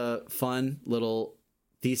have a fun little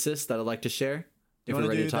thesis that I'd like to share. Do you want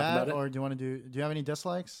to do that, or do you want to do you have any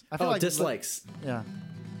dislikes? I feel like dislikes. Yeah.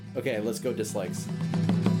 Okay, let's go dislikes.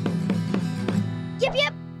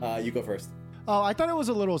 Yep. You go first. Oh, I thought it was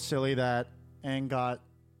a little silly that Aang got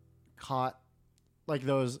caught. Like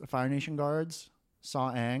those Fire Nation guards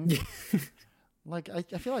saw Aang. Like I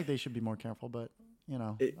feel like they should be more careful, but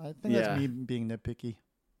I think that's me being nitpicky.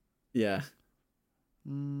 Yeah.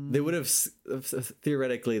 They would have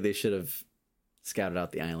theoretically they should have scouted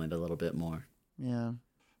out the island a little bit more. Yeah.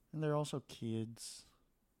 And they're also kids.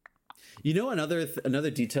 Another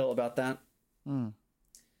detail about that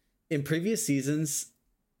in previous seasons,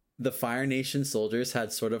 the Fire Nation soldiers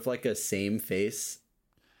had sort of like a same face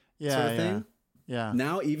sort of thing. Yeah.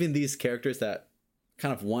 Now even these characters that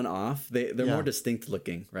kind of one off, they're more distinct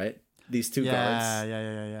looking, right? These two guards.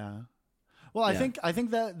 Yeah. Well, I think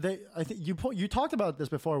you talked about this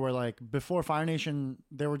before, where like before Fire Nation,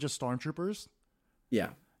 they were just stormtroopers. Yeah.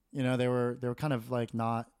 You know, they were kind of like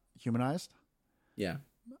not humanized. Yeah.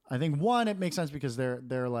 I think one, it makes sense because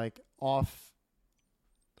they're like off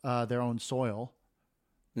their own soil,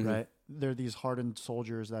 right? They're these hardened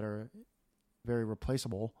soldiers that are very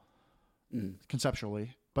replaceable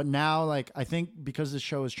conceptually. But now, like, I think because this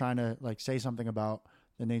show is trying to like say something about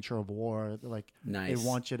the nature of war, like they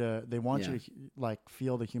want you to like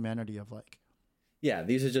feel the humanity of like. Yeah,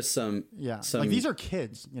 these are just some like these are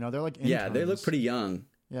kids, you know, they're like interns. They look pretty young.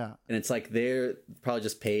 Yeah. And it's like they're probably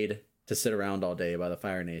just paid to sit around all day by the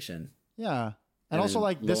Fire Nation. Yeah. And also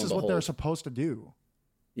like this is what they're supposed to do.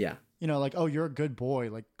 Yeah. You know, like, oh, you're a good boy,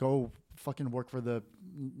 like go fucking work for the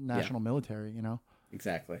national military, you know?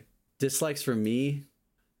 Exactly. Dislikes for me,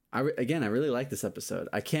 I really like this episode.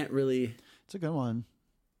 I can't really. It's a good one.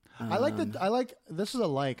 I like this is a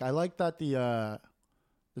like. I like that the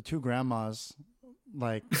two grandmas,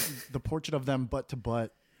 like the portrait of them butt to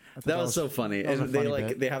butt. That was so funny. And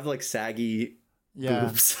they have like saggy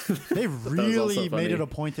boobs. They really made it a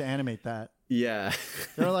point to animate that. Yeah.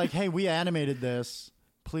 They're like, hey, we animated this.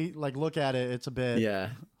 Please, like, look at it. It's a bit. Yeah.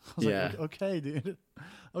 I was like, okay, dude.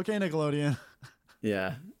 Okay, Nickelodeon.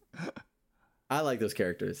 Yeah. I like those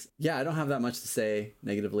characters. Yeah, I don't have that much to say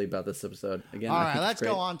negatively about this episode. Again, all right, let's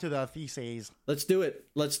go on to the theses. Let's do it.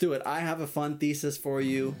 I have a fun thesis for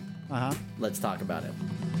you. Let's talk about it.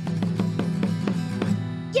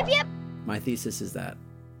 Yep. My thesis is that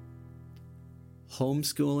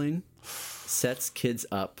homeschooling sets kids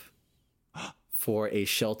up for a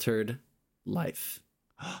sheltered life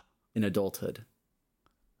in adulthood.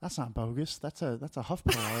 That's not bogus. That's a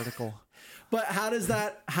HuffPo article. But how does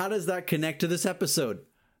that connect to this episode?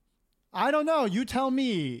 I don't know. You tell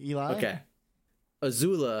me, Eli. Okay.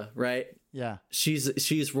 Azula, right? Yeah.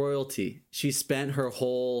 She's royalty. She spent her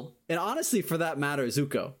whole, and honestly, for that matter,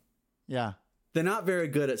 Zuko. Yeah. They're not very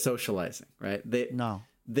good at socializing, right?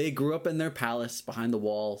 They grew up in their palace behind the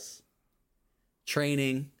walls,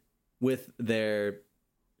 training with their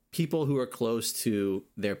people who are close to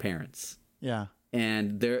their parents. Yeah.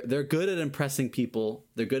 And they're good at impressing people.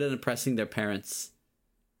 They're good at impressing their parents,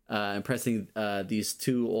 impressing these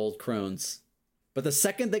two old crones. But the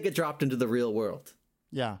second they get dropped into the real world,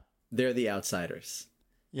 they're the outsiders.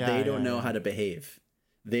 They don't know how to behave.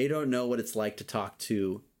 They don't know what it's like to talk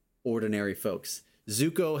to ordinary folks.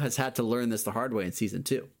 Zuko has had to learn this the hard way in season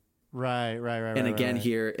 2. Right. And again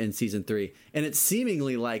here in season 3. And it's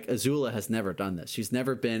seemingly like Azula has never done this. She's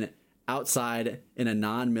never been outside in a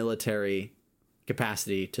non-military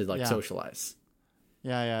capacity to socialize.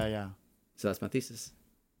 Yeah. So that's my thesis.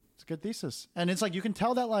 It's a good thesis. And it's like you can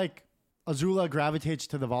tell that like Azula gravitates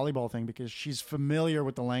to the volleyball thing because she's familiar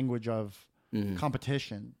with the language of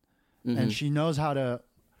competition. And she knows how to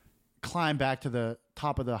climb back to the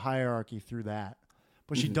top of the hierarchy through that.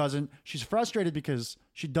 But she doesn't. She's frustrated because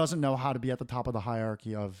she doesn't know how to be at the top of the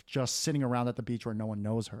hierarchy of just sitting around at the beach where no one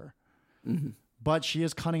knows her. But she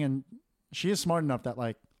is cunning and she is smart enough that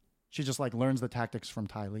like she just like learns the tactics from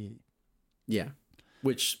Ty Lee. Yeah,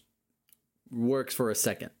 which works for a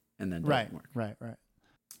second and then doesn't work. Right.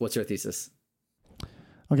 What's your thesis?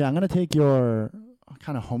 Okay, I'm gonna take your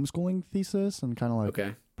kind of homeschooling thesis and kind of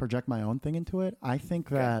like project my own thing into it. I think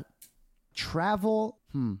that travel,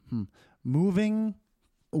 moving.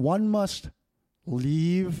 One must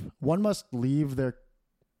leave their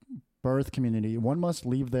birth community. One must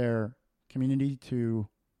leave their community to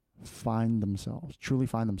truly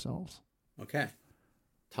find themselves. Okay.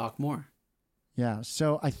 Talk more. Yeah.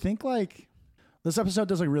 So I think like this episode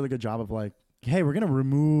does a really good job of like, hey, we're going to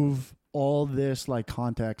remove all this like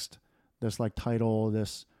context, this like title,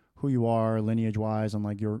 this who you are lineage wise and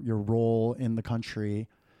like your role in the country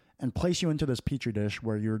and place you into this petri dish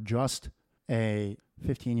where you're just a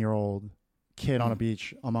 15-year-old kid on a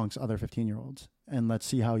beach amongst other 15-year-olds. And let's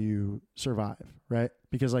see how you survive. Right.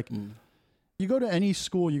 Because like, you go to any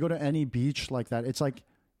school, you go to any beach like that, it's like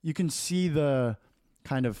you can see the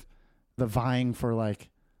kind of the vying for like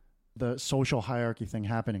the social hierarchy thing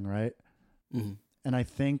happening, right? And I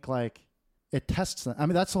think like it tests them. I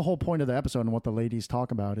mean, that's the whole point of the episode and what the ladies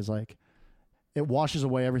talk about is like it washes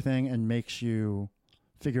away everything and makes you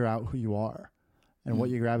figure out who you are and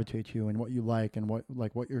what you gravitate to and what you like and what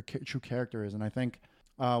your true character is. And I think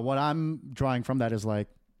what I'm drawing from that is like,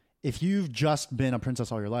 if you've just been a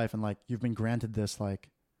princess all your life and like you've been granted this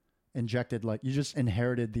like injected, like you just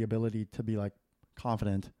inherited the ability to be like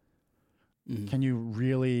confident. Can you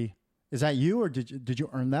really, is that you, or did you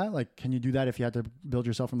earn that? Like, can you do that if you had to build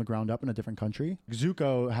yourself from the ground up in a different country?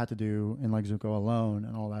 Zuko had to do in like Zuko Alone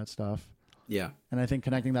and all that stuff. Yeah. And I think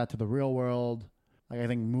connecting that to the real world, like I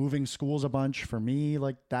think moving schools a bunch for me,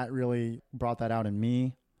 like that really brought that out in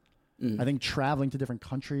me. I think traveling to different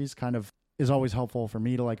countries kind of is always helpful for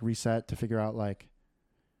me to like reset, to figure out like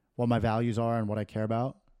what my values are and what I care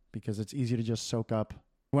about, because it's easy to just soak up.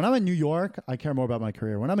 When I'm in New York, I care more about my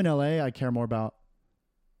career. When I'm in LA, I care more about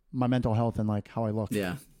my mental health and like how I look.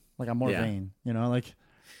 Yeah. Like I'm more vain, you know, like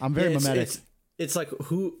I'm very mimetic. It's like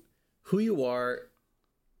who you are.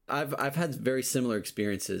 I've had very similar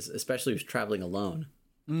experiences, especially with traveling alone.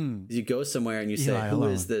 You go somewhere and you say, who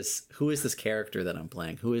is this character that I'm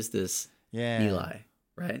playing? Who is this Eli?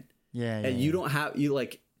 Right. Yeah. And you don't have, you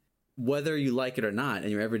like, whether you like it or not in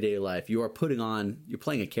your everyday life, you're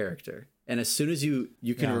playing a character. And as soon as you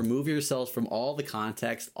can remove yourself from all the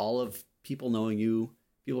context, all of people knowing you,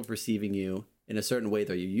 people perceiving you in a certain way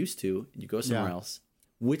that you're used to, and you go somewhere else,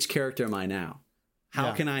 which character am I now?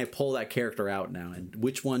 How can I pull that character out now? And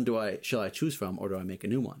which one shall I choose from, or do I make a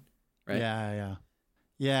new one? Right.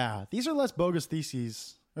 Yeah. These are less bogus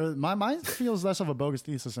theses. Or mine feels less of a bogus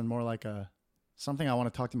thesis and more like something I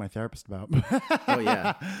want to talk to my therapist about. Oh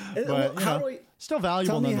yeah. But still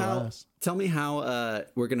valuable nonetheless. Tell me how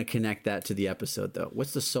we're going to connect that to the episode though.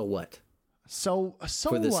 What's the so what? So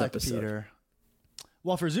for this what, episode? Peter?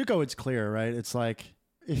 Well, for Zuko, it's clear, right? It's like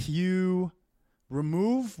if you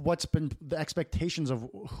remove what's been the expectations of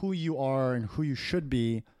who you are and who you should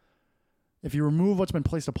be, if you remove what's been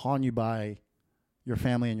placed upon you by your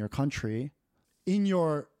family and your country,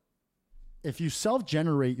 if you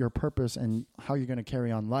self-generate your purpose and how you're going to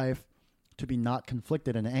carry on life to be not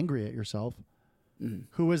conflicted and angry at yourself,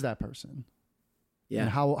 who is that person? Yeah. And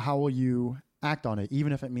how will you act on it,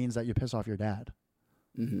 even if it means that you piss off your dad?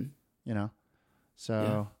 You know?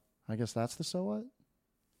 So I guess that's the so what?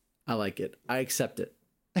 I like it. I accept it.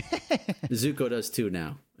 Zuko does too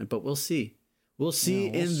now, but we'll see. We'll see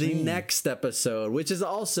the next episode, which is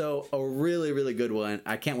also a really, really good one.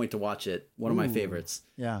 I can't wait to watch it. One of my favorites.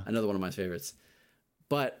 Yeah. Another one of my favorites.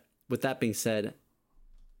 But with that being said,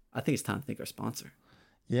 I think it's time to thank our sponsor.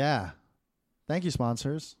 Yeah. Thank you,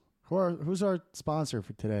 sponsors. Who's our sponsor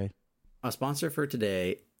for today? Our sponsor for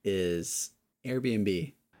today is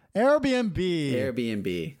Airbnb.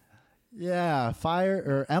 Airbnb. Yeah,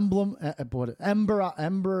 Ember Island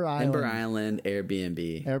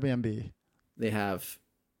Airbnb. They have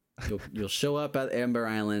you'll show up at Ember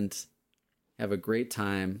Island, have a great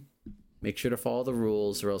time. Make sure to follow the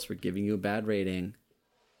rules, or else we're giving you a bad rating.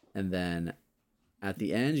 And then at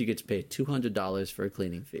the end, you get to pay $200 for a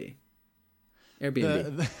cleaning fee.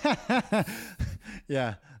 Airbnb.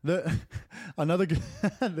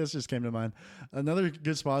 This just came to mind. Another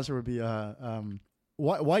good sponsor would be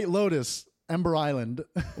White Lotus Ember Island.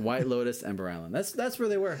 White Lotus Ember Island. That's where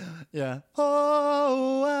they were. Yeah.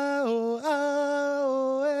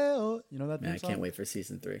 You know that? Man, I can't wait for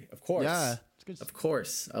season 3. Of course. Yeah. It's good. Of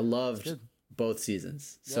course. I loved both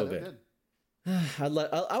seasons. So good. I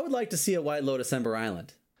would like to see a White Lotus Ember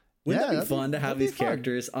Island. Wouldn't that be fun to have these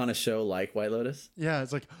characters on a show like White Lotus? Yeah,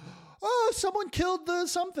 it's like, someone killed the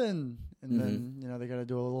something. And then, they got to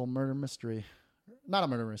do a little murder mystery. Not a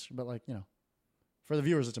murder mystery, but like, for the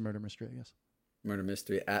viewers, it's a murder mystery, I guess. Murder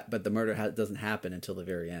mystery, but the murder doesn't happen until the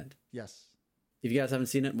very end. Yes. If you guys haven't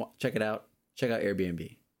seen it, check it out. Check out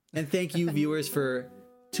Airbnb. And thank you, viewers, for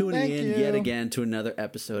tuning in yet again to another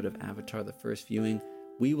episode of Avatar: The First Viewing.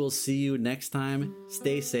 We will see you next time.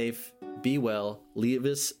 Stay safe. Be well. Leave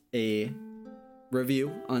us a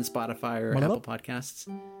review on Spotify or Apple Podcasts.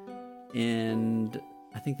 And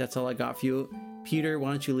I think that's all I got for you. Peter, why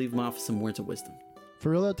don't you leave them off with some words of wisdom?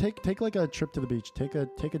 For real, take like a trip to the beach. Take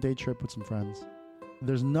a day trip with some friends.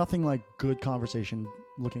 There's nothing like good conversation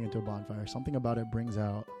looking into a bonfire. Something about it brings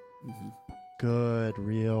out good,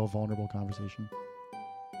 real, vulnerable conversation.